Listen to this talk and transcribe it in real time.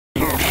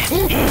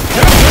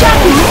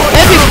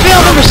Epic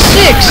fail number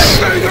 6.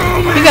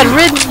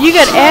 You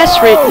got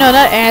ass raped. No,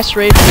 not ass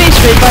raped. Face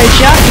raped by a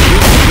jockey.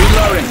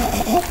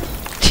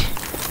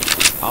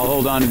 I'll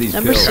hold on to these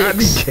number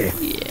pills.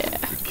 6. Yeah.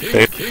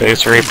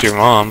 Face raped your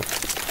mom.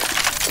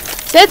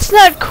 That's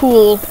not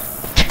cool.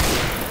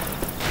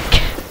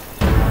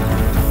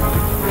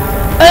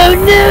 Oh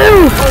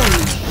no!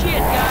 Holy shit,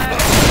 guys!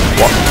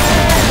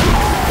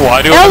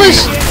 Why do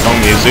Alice! No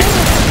music?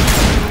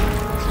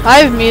 I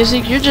have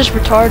music, you're just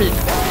retarded.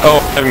 Oh,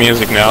 I have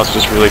music now, it's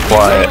just really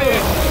quiet.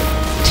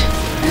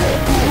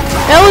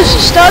 Alice,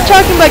 stop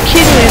talking about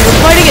Kidland, we're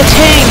fighting a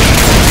tank!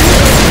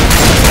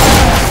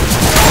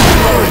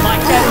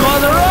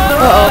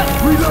 Uh-oh.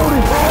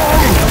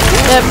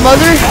 That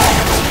mother?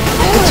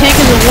 The tank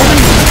is a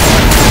woman?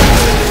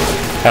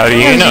 How do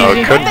you know?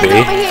 It could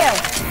be.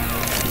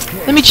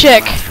 Let me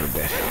check.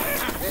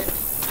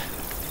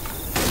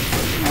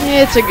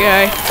 It's a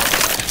guy.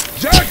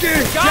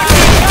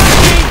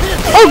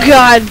 Oh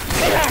god!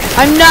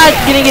 I'm not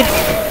gonna get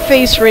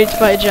face raped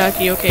by a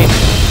jockey, okay.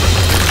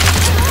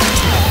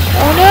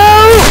 Oh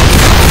no!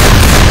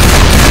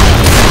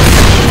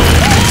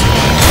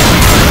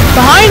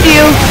 Behind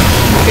you!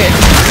 Okay.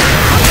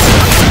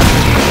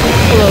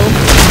 Hello.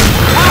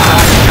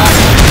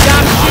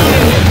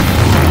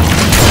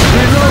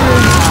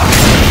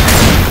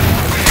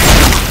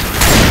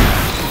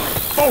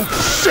 Oh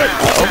shit!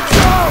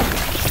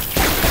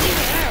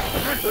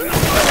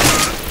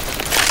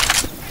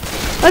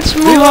 Let's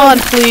move on,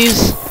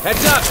 please.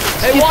 Heads up!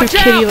 Let's Hey, get watch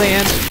through out!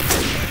 Kittyland.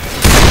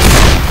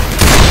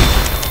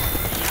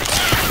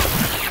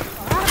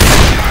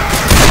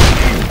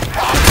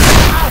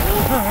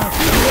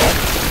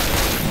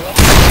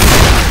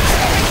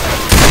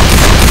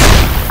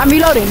 I'm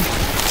reloading.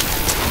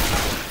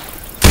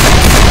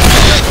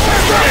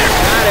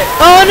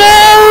 Oh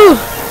no!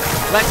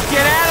 Let's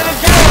get out of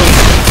the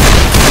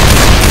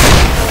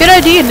Good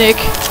idea, Nick.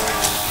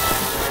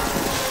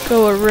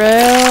 Go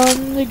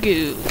around the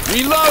goo.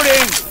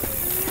 Reloading!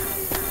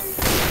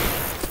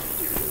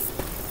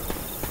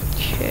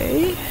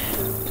 Okay.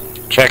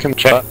 Check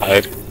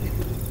inside.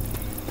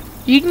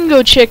 You can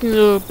go check into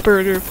the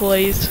burger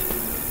place.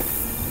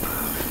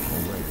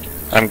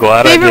 I'm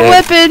glad Favorite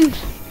I did. weapon!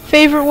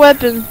 Favorite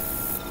weapon.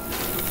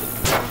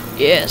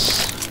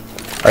 Yes.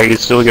 Are you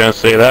still gonna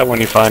say that when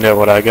you find out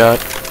what I got?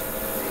 I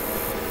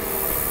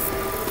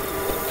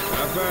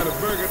found a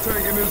burger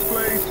tank in this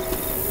place.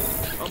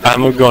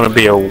 I'm gonna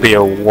be a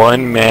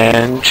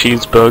one-man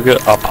cheeseburger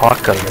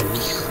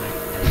apocalypse.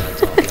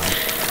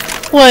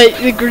 What,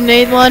 the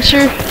grenade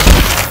launcher?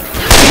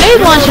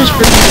 Grenade launcher's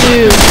for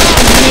noob.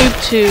 Noob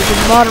tube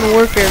in Modern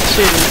Warfare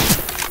 2.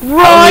 How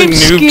Rhyme is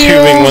noob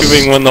skills!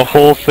 tubing when the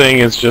whole thing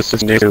is just a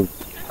noob?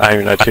 I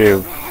mean a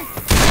tube.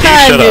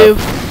 Ah, shut noob.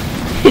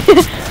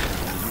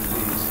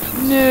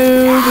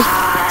 Noob.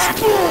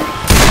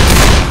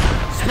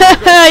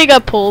 Haha, you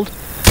got pulled.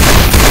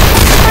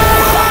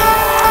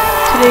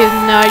 Today is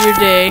not your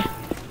day.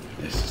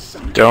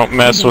 Don't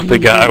mess with the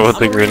guy with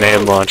the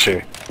grenade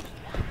launcher.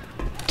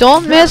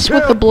 Don't mess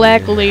with the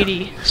black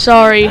lady.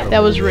 Sorry, that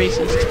was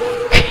racist.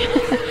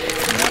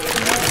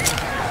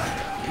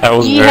 That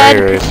was He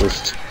very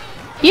racist.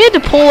 He had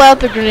to pull out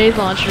the grenade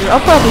launcher. I'll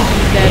probably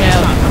leave that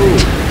out.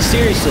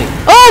 Seriously.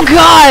 Oh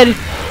god!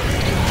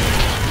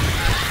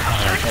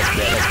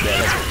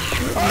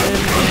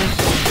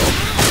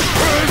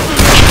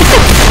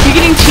 You're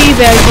getting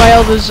teabagged by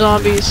all those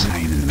zombies.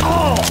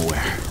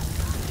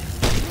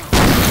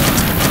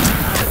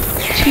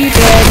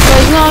 Teabagged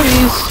by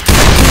zombies.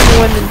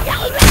 Women.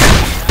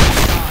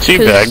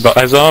 Teabagged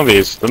by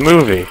zombies, the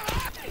movie.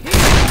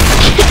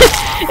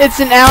 It's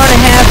an hour and a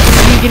half of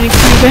you getting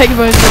teabagged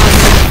by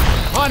zombies.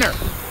 Hunter!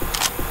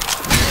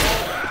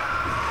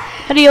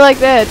 How do you like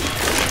that?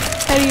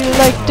 How do you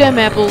like them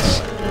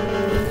apples?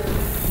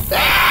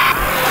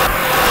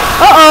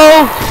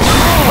 Uh-oh!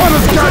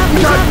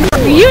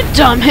 You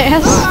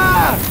dumbass!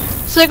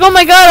 It's like, oh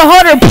my god, a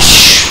hunter!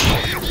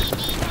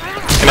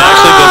 It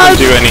actually doesn't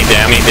do any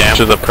damage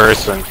to the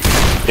person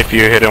if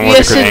you hit him with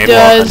Yes, a it grenade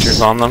while does.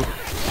 hunter's on them.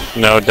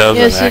 No, it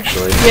doesn't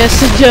actually.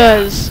 Yes, it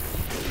does.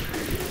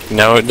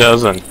 No, it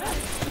doesn't.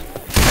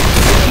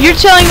 You're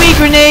telling me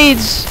grenade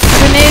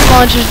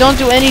launchers don't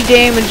do any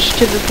damage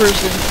to the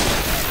person.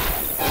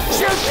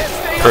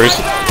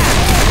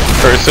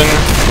 Person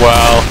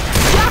while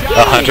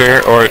a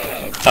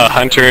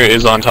hunter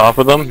is on top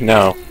of them?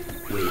 No.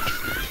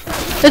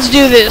 Let's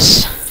do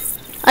this.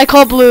 I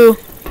call blue.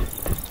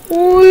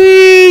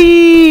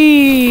 Whee!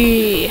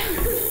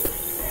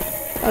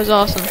 That was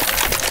awesome.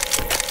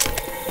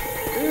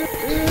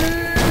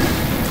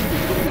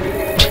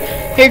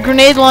 Here,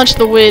 grenade launch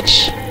the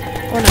witch.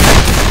 Or not.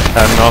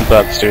 I'm not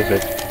that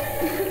stupid.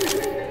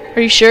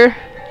 Are you sure?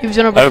 You've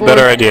done it I before. have a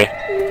better idea.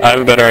 I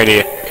have a better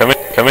idea. Come in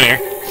here.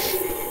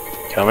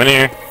 Come in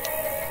here.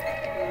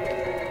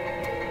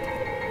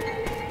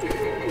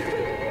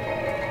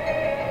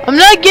 I'm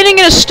not getting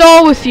in a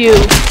stall with you.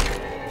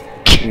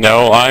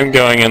 No, I'm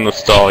going in the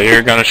stall.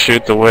 You're gonna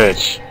shoot the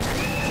witch.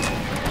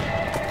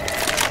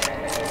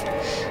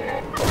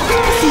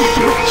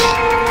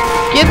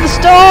 Get in the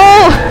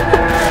stall!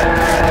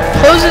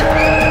 Close it!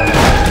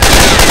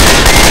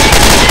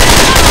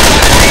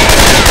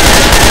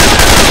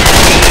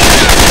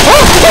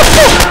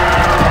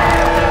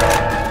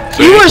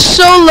 You are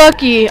so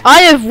lucky!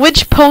 I have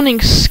witch poning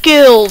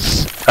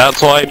skills!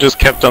 That's why I just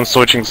kept on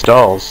switching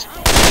stalls.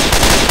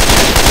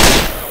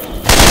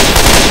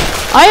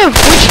 I have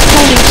witch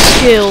poning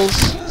skills.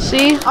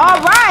 See?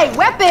 Alright,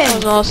 weapons! That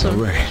was awesome.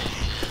 Alright.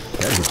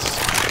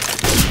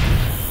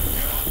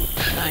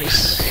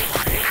 Nice.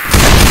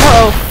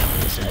 Uh-oh.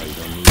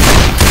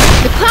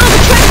 The clowns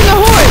are tracking the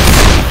horse!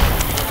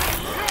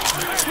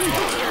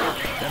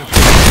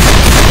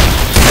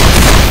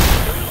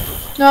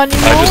 Not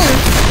anymore.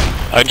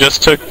 I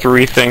just took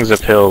 3 things of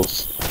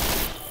pills.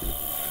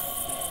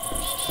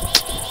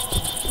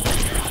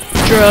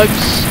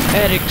 Drugs,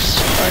 addicts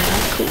are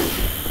not cool.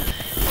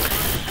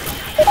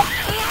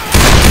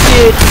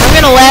 Dude, I'm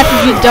gonna laugh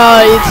if you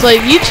die. It's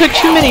like, you took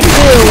too many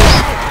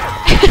pills.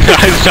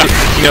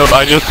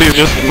 I just see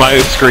my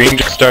screen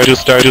just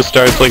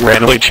starts like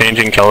randomly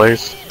changing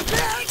colors.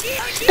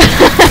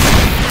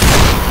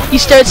 You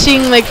start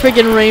seeing like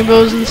freaking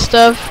rainbows and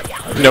stuff.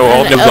 No,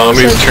 all the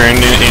zombies turn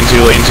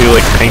into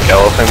like pink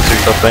elephants or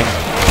something.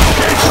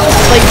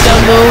 Like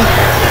Dumbo.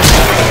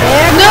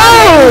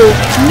 No!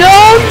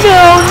 No,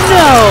 no,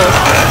 no!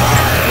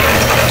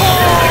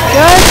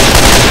 God.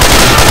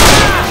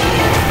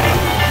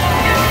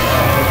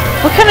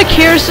 What kind of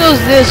carousel is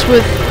this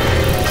with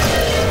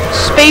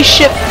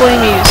spaceship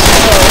flamies?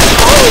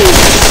 Holy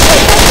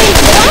shit, that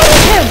thing's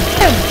riding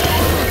him!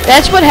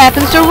 That's what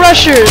happens to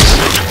rushers.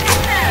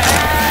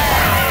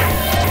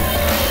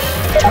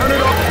 Turn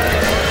it off.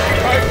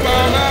 Pipe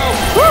bomb out.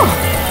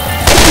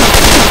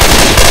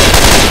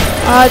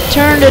 I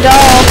turned it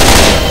off.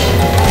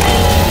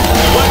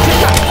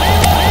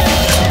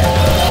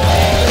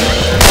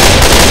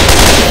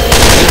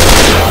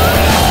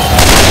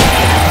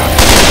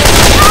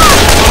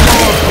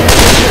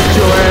 Get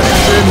your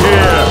asses in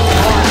here.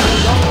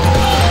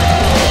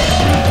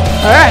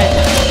 Alright.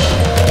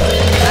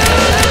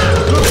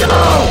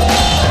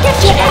 Get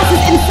your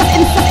asses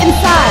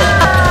inside!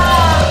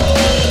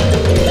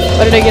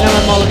 What did I get on my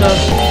Molotov?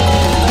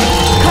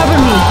 Cover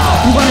me.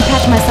 I'm going to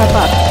patch myself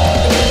up.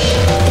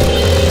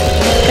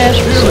 Cash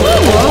myself.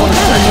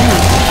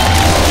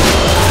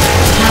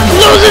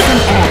 Lose it!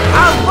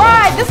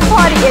 Alright, this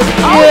party is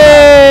over!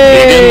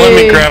 You didn't let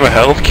me Yay! grab a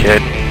health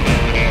kit.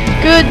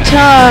 Good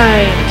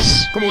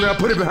times. Come on now,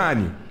 put it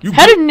behind you.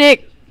 How did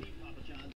Nick